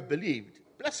 you have believed.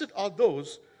 Blessed are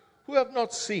those who have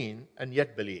not seen and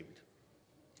yet believed.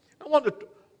 I want to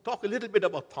talk a little bit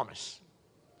about Thomas.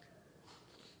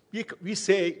 We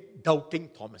say doubting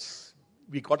Thomas.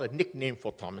 We got a nickname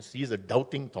for Thomas. He's a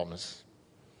doubting Thomas.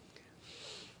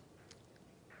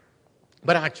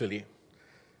 But actually,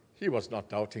 he was not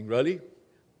doubting really.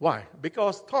 Why?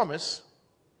 Because Thomas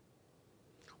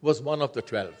was one of the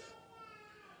 12.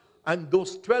 And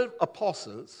those 12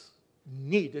 apostles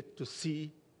needed to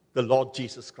see the Lord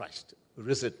Jesus Christ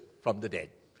risen from the dead.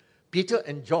 Peter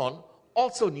and John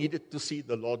also needed to see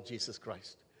the Lord Jesus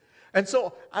Christ. And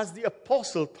so, as the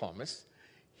apostle Thomas,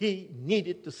 he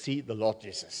needed to see the Lord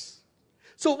Jesus.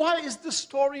 So why is this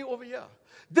story over here?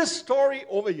 This story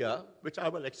over here, which I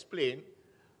will explain,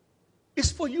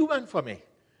 is for you and for me.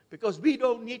 Because we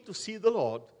don't need to see the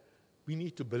Lord. We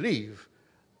need to believe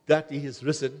that he is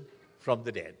risen from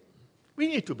the dead. We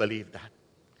need to believe that.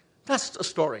 That's the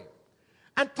story.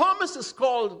 And Thomas is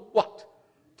called what?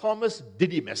 Thomas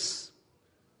Didymus.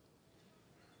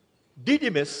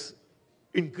 Didymus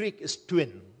in Greek is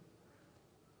twin.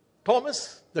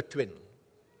 Thomas, the twin.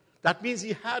 That means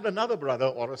he had another brother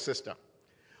or a sister.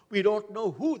 We don't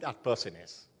know who that person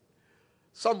is.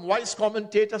 Some wise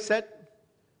commentator said,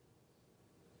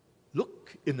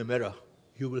 look in the mirror,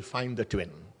 you will find the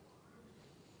twin.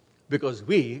 Because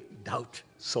we doubt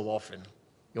so often.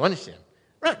 You understand?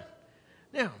 Right.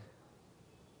 Now,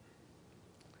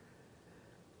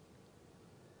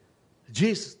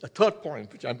 Jesus, the third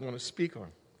point which I'm going to speak on,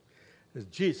 is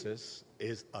Jesus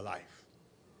is alive.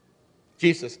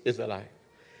 Jesus is alive.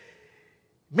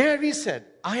 Mary said,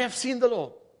 I have seen the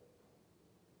Lord.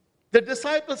 The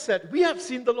disciples said, we have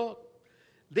seen the Lord.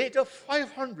 Later,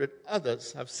 500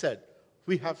 others have said,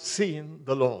 we have seen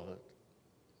the Lord.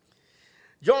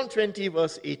 John 20,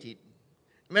 verse 18.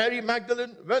 Mary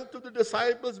Magdalene went to the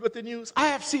disciples with the news, I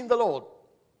have seen the Lord.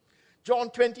 John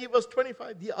 20, verse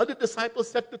 25. The other disciples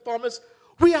said to Thomas,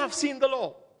 we have seen the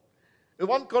Lord. In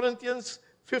 1 Corinthians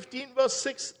 15, verse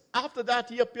 6, After that,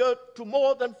 he appeared to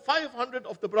more than 500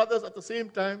 of the brothers at the same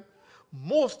time,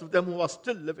 most of them who are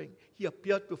still living. He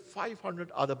appeared to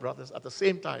 500 other brothers at the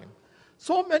same time.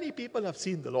 So many people have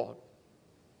seen the Lord.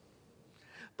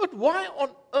 But why on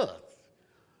earth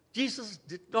Jesus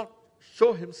did not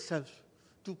show himself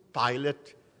to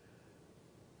Pilate,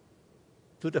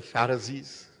 to the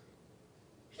Pharisees?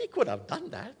 He could have done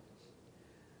that.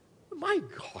 My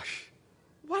gosh,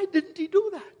 why didn't he do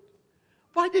that?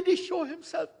 Why did he show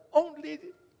himself only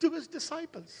to his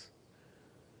disciples?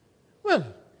 Well,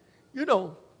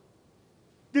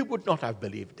 they would not have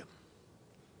believed him.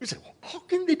 You say, well, how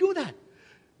can they do that?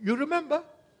 You remember,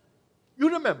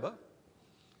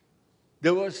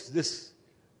 there was this,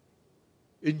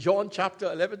 in John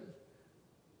chapter 11,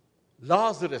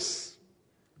 Lazarus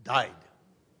died.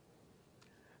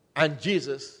 And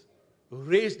Jesus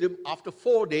raised him after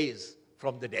 4 days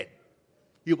from the dead.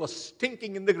 He was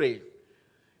stinking in the grave.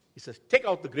 He says, take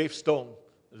out the gravestone.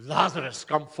 Lazarus,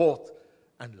 come forth.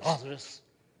 And Lazarus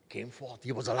came forth.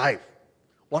 He was alive.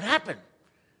 What happened?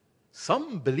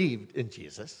 Some believed in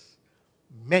Jesus.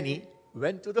 Many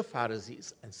went to the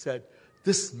Pharisees and said,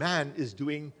 this man is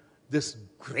doing this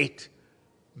great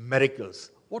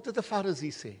miracles. What did the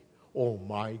Pharisees say? Oh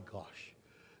my gosh.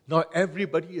 Now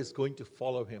everybody is going to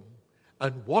follow him.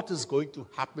 And what is going to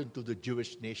happen to the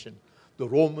Jewish nation? The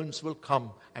Romans will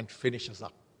come and finish us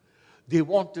up. They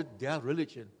wanted their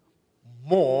religion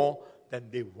more than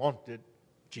they wanted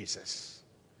Jesus.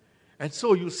 And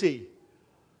so you see,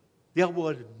 they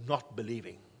were not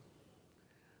believing.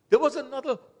 There was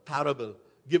another parable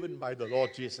given by the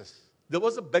Lord Jesus. There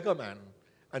was a beggar man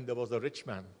and there was a rich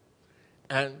man.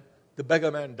 And the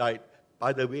beggar man died.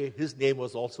 By the way, his name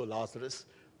was also Lazarus,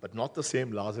 but not the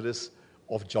same Lazarus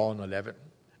of John 11.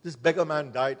 This beggar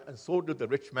man died, and so did the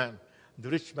rich man. The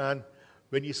rich man,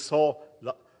 when he saw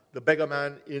the beggar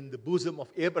man in the bosom of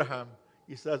Abraham,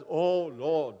 he says, oh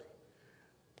Lord,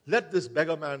 let this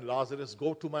beggar man Lazarus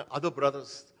go to my other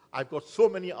brothers. I've got so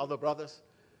many other brothers.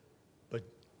 But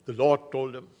the Lord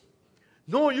told him,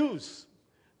 no use.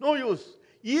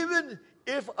 Even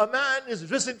if a man is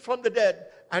risen from the dead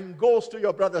and goes to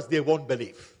your brothers, they won't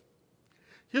believe.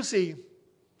 You see,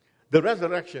 the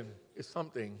resurrection is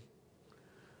something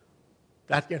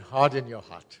that can harden your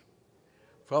heart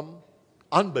from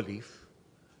unbelief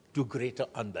to greater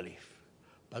unbelief.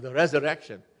 But the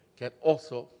resurrection can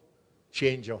also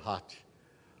change your heart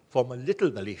from a little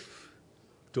belief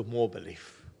to more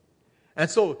belief. And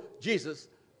so Jesus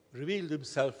revealed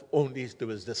himself only to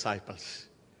his disciples.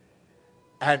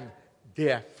 And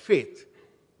their faith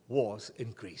was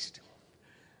increased.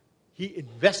 He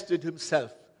invested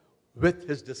himself with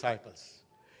his disciples.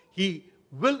 He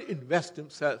will invest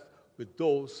himself with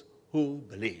those who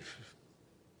believe.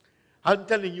 I'm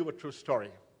telling you a true story.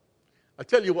 I'll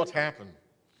tell you what happened.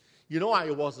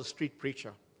 I was a street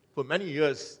preacher for many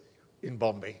years in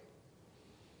Bombay.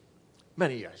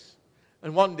 Many years.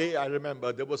 And one day I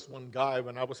remember there was one guy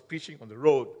when I was preaching on the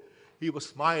road. He was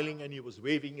smiling and he was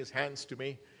waving his hands to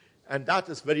me. And that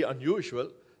is very unusual.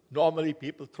 Normally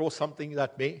people throw something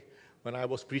at me when I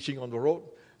was preaching on the road.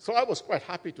 So I was quite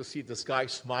happy to see this guy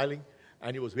smiling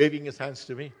and he was waving his hands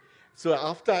to me. So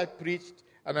after I preached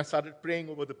and I started praying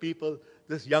over the people,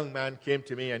 this young man came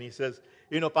to me and he says,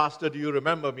 Pastor, do you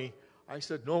remember me? I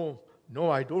said, no,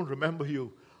 I don't remember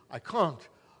you. I can't.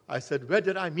 I said, where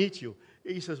did I meet you?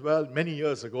 He says, well, many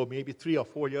years ago, maybe 3 or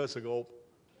 4 years ago,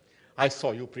 I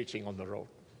saw you preaching on the road.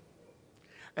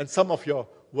 And some of your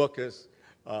workers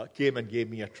came and gave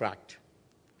me a tract.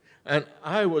 And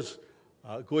I was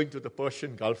going to the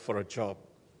Persian Gulf for a job.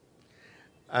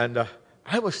 And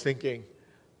I was thinking,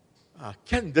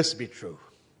 can this be true?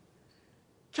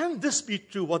 Can this be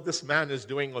true, what this man is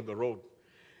doing on the road?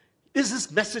 Is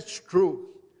this message true?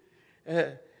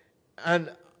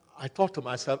 And I thought to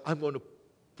myself, I'm going to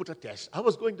put a test. I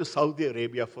was going to Saudi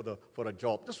Arabia for a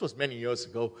job. This was many years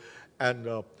ago.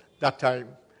 And that time,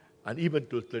 and even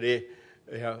till today,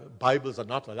 Bibles are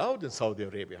not allowed in Saudi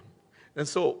Arabia. And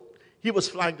so he was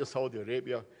flying to Saudi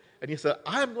Arabia, and he said,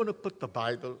 I'm going to put the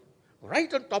Bible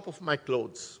right on top of my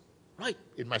clothes, right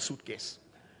in my suitcase.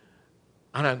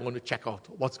 And I'm going to check out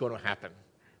what's going to happen.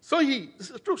 So this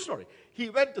is a true story. He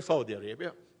went to Saudi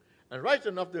Arabia, and right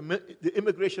enough, the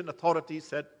immigration authorities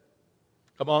said,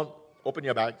 come on, open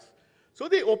your bags. So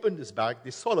they opened his bag,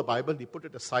 they saw the Bible, they put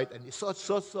it aside, and they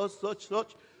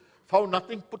searched, found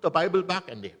nothing, put the Bible back,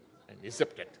 and they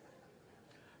zipped it.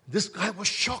 This guy was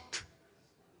shocked.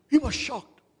 He was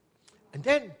shocked. And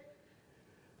then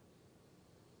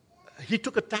he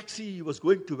took a taxi. He was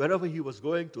going to wherever he was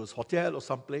going, to his hotel or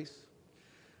someplace.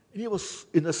 And he was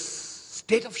in a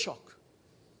state of shock.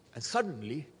 And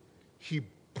suddenly, he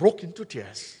broke into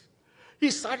tears. He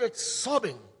started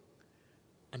sobbing.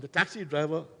 And the taxi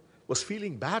driver was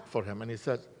feeling bad for him. And he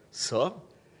said, "Sir,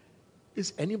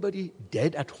 is anybody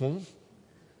dead at home?"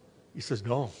 He says,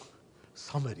 "No,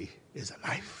 somebody is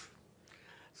alive.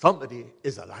 Somebody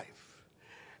is alive."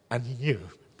 And he knew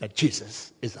that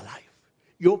Jesus is alive.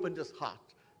 He opened his heart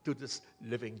to this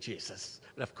living Jesus.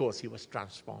 And of course, he was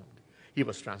transformed. He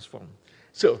was transformed.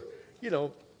 So,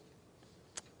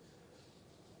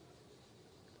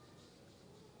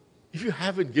 if you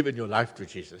haven't given your life to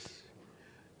Jesus,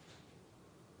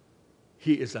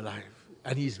 he is alive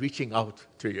and he's reaching out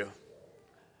to you.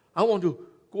 I want to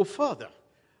go further.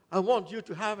 I want you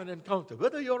to have an encounter,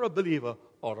 whether you're a believer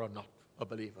or not a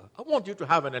believer. I want you to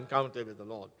have an encounter with the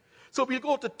Lord. So we'll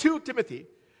go to 2 Timothy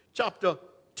chapter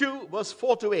 2, verse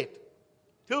 4 to 8.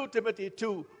 2 Timothy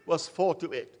 2, verse 4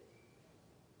 to 8.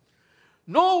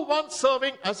 No one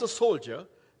serving as a soldier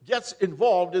gets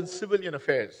involved in civilian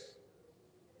affairs.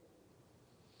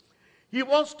 He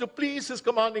wants to please his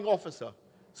commanding officer.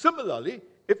 Similarly,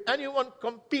 if anyone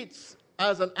competes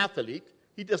as an athlete,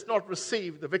 he does not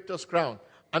receive the victor's crown.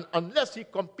 And unless he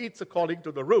competes according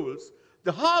to the rules,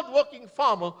 the hard-working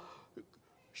farmer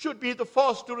should be the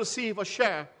first to receive a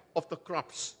share of the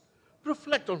crops.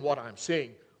 Reflect on what I'm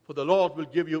saying, for the Lord will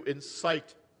give you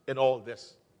insight in all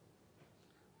this.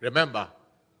 Remember,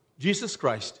 Jesus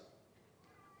Christ,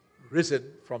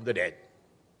 risen from the dead,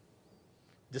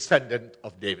 descendant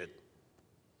of David.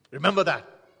 Remember that.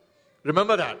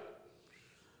 Remember that.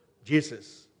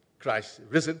 Jesus Christ,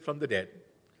 risen from the dead,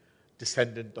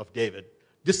 descendant of David.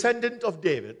 Descendant of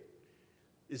David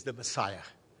is the Messiah,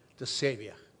 the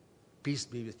Savior. Peace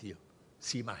be with you.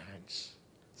 See my hands.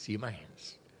 See my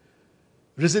hands.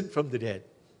 Risen from the dead.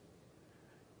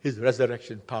 His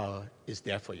resurrection power is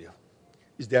there for you.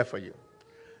 Is there for you.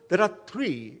 There are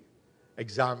 3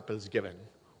 examples given.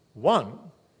 One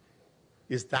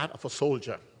is that of a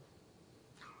soldier.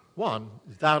 One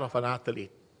is that of an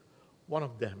athlete. One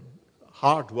of them, a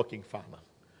hard-working farmer.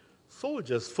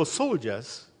 For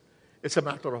soldiers, it's a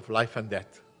matter of life and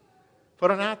death.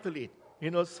 For an athlete,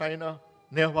 Saina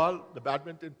Nehwal, the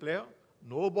badminton player,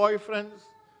 no boyfriends,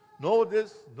 no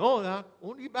this, no that,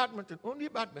 only badminton, only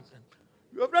badminton.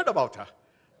 You have read about her,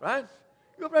 right?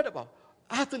 You have read about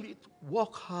her. Athletes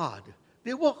work hard.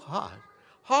 They work hard.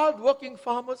 Hard-working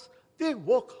farmers, they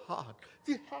work hard.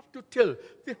 They have to till.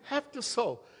 They have to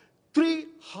sow. 3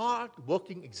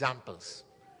 hard-working examples.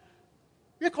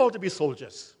 We are called to be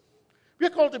soldiers. We are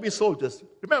called to be soldiers.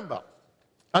 Remember,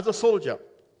 as a soldier,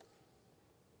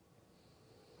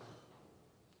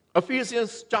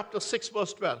 Ephesians chapter 6,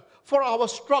 verse 12. For our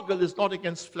struggle is not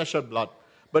against flesh and blood,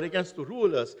 but against the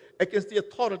rulers, against the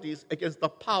authorities, against the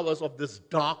powers of this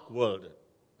dark world,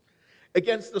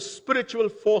 against the spiritual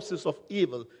forces of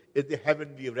evil in the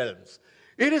heavenly realms.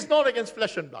 It is not against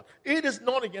flesh and blood. It is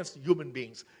not against human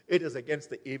beings. It is against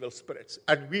the evil spirits.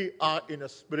 And we are in a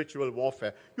spiritual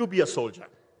warfare. You be a soldier.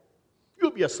 You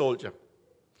be a soldier.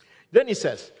 Then he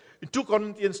says, in 2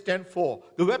 Corinthians 10:4,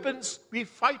 the weapons we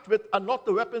fight with are not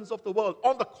the weapons of the world.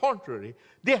 On the contrary,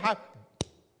 they have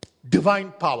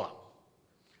divine power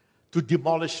to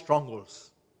demolish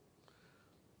strongholds.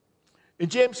 In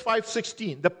James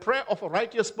 5:16, the prayer of a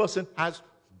righteous person has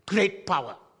great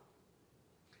power.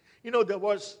 There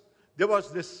was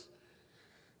this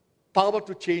power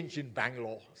to change in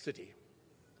Bangalore city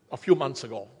a few months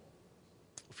ago.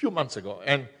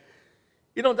 And,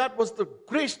 that was the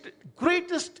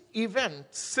greatest event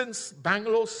since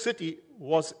Bangalore city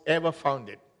was ever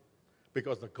founded.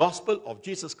 Because the gospel of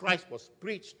Jesus Christ was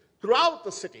preached throughout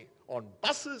the city, on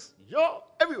buses,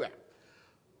 everywhere.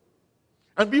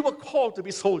 And we were called to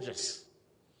be soldiers,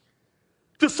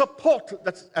 to support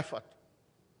that effort.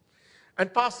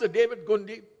 And Pastor David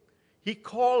Gundi, he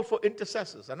called for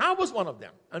intercessors. And I was one of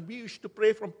them. And we used to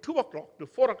pray from 2 o'clock to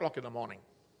 4 o'clock in the morning.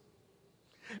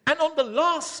 And on the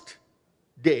last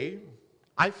day,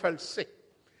 I felt sick.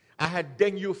 I had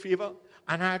dengue fever,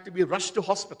 and I had to be rushed to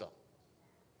hospital.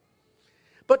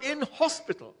 But in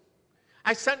hospital,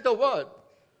 I sent a word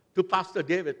to Pastor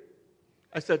David.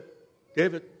 I said,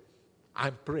 David,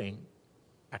 I'm praying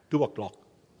at 2 o'clock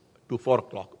to 4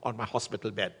 o'clock on my hospital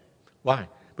bed. Why?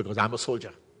 Because I'm a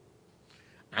soldier.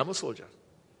 I'm a soldier.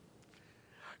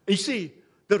 You see,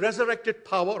 the resurrected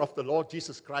power of the Lord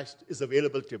Jesus Christ is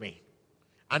available to me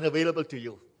and available to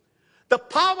you. The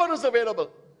power is available.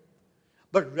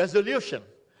 But resolution,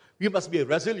 we must be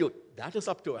resolute. That is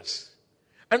up to us.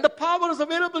 And the power is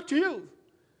available to you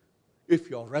if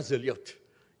you're resolute.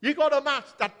 You got to match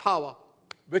that power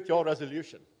with your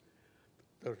resolution.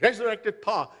 The resurrected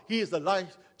power, he is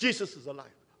alive. Jesus is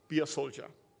alive. Be a soldier.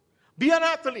 Be an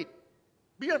athlete.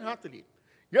 Be an athlete.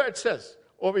 Here it says,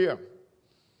 over here,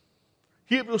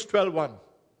 Hebrews 12:1.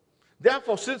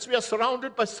 Therefore, since we are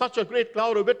surrounded by such a great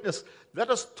cloud of witness, let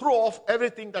us throw off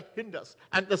everything that hinders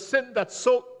and the sin that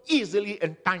so easily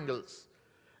entangles.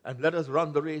 And let us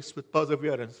run the race with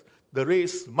perseverance, the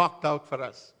race marked out for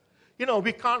us. You know,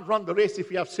 we can't run the race if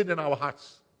we have sin in our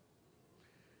hearts.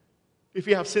 If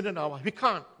we have sin in our hearts,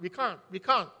 we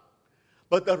can't.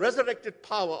 But the resurrected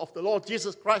power of the Lord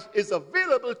Jesus Christ is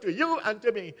available to you and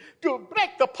to me to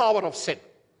break the power of sin.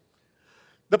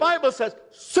 The Bible says,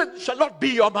 sin shall not be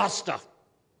your master.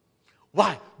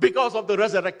 Why? Because of the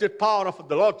resurrected power of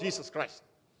the Lord Jesus Christ.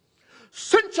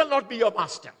 Sin shall not be your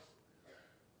master.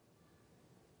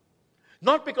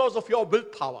 Not because of your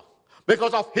willpower,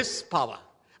 because of His power.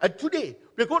 And today,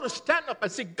 we're going to stand up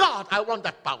and say, God, I want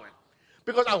that power.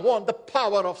 Because I want the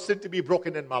power of sin to be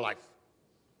broken in my life.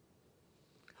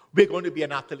 We're going to be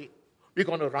an athlete. We're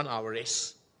going to run our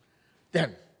race.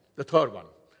 Then, the third one,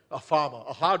 a farmer,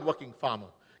 a hard-working farmer.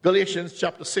 Galatians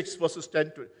chapter 6, verses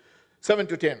 7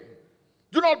 to 10.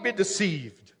 Do not be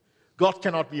deceived. God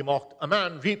cannot be mocked. A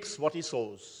man reaps what he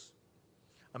sows.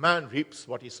 A man reaps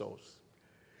what he sows.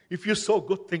 If you sow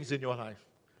good things in your life,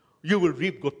 you will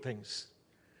reap good things.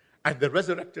 And the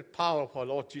resurrected power of our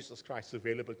Lord Jesus Christ is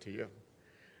available to you.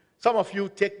 Some of you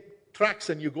take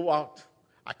tracts and you go out.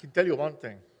 I can tell you one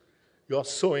thing. You are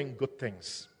sowing good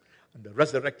things. And the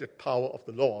resurrected power of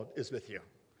the Lord is with you.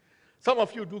 Some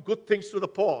of you do good things to the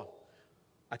poor.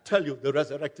 I tell you, the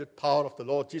resurrected power of the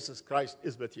Lord Jesus Christ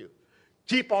is with you.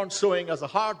 Keep on sowing as a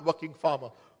hard-working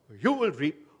farmer. You will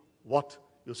reap what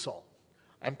you sow.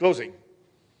 I'm closing.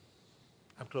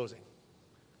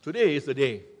 Today is the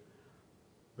day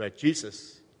where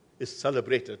Jesus is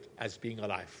celebrated as being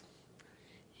alive.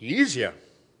 He is here,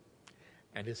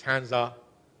 and His hands are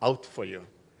out for you.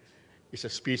 He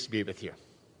says, peace be with you.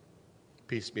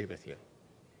 Peace be with you.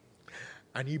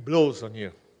 And He blows on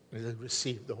you. And He says,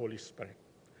 receive the Holy Spirit.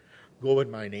 Go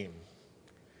in my name.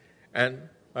 And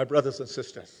my brothers and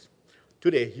sisters,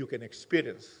 today you can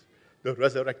experience the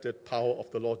resurrected power of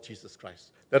the Lord Jesus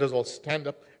Christ. Let us all stand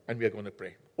up and we are going to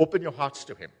pray. Open your hearts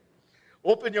to Him.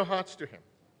 Open your hearts to Him.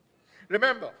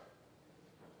 Remember,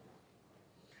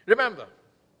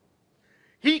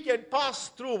 He can pass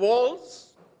through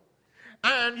walls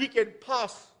and He can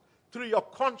pass through your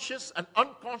conscious and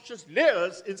unconscious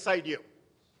layers inside you.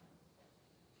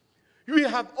 You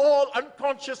have all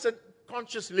unconscious and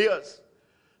conscious layers.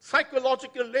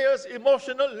 Psychological layers,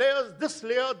 emotional layers, this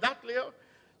layer, that layer.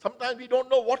 Sometimes we don't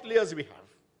know what layers we have.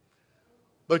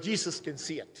 But Jesus can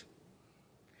see it.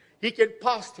 He can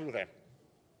pass through them.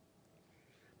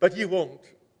 But He won't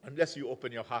unless you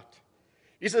open your heart.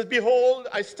 He says, behold,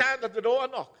 I stand at the door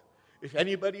and knock. If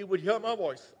anybody would hear my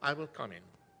voice, I will come in.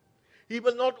 He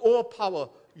will not overpower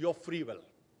your free will.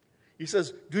 He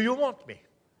says, do you want me?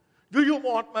 Do you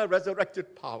want my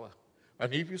resurrected power?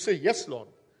 And if you say, yes, Lord,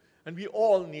 and we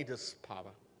all need His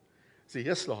power, say,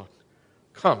 yes, Lord,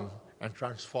 come and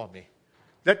transform me.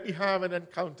 Let me have an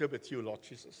encounter with you, Lord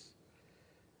Jesus.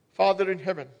 Father in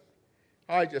heaven,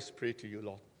 I just pray to you,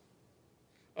 Lord.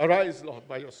 Arise, Lord,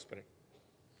 by your Spirit.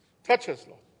 Touch us,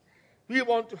 Lord. We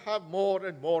want to have more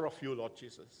and more of you, Lord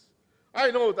Jesus.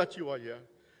 I know that you are here.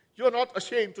 You're not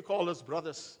ashamed to call us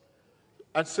brothers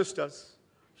and sisters.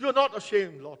 You're not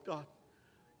ashamed, Lord God.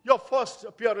 Your first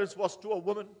appearance was to a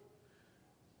woman.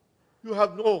 You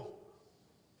have no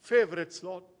favorites,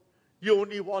 Lord. You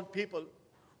only want people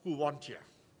who want you.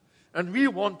 And we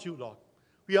want you, Lord.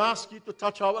 We ask you to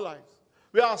touch our lives.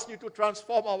 We ask you to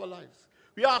transform our lives.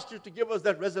 We ask you to give us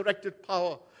that resurrected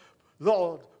power.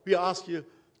 Lord, we ask you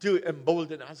to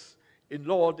embolden us in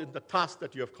the task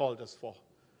that you have called us for.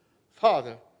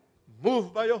 Father,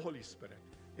 move by your Holy Spirit.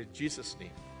 In Jesus'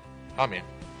 name. Amen.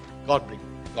 God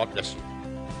bless you.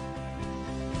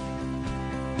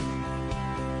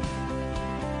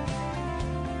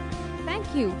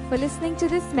 Thank you for listening to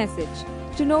this message.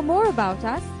 To know more about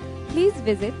us, please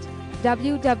visit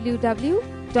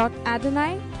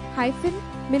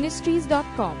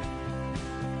www.adonai-ministries.com.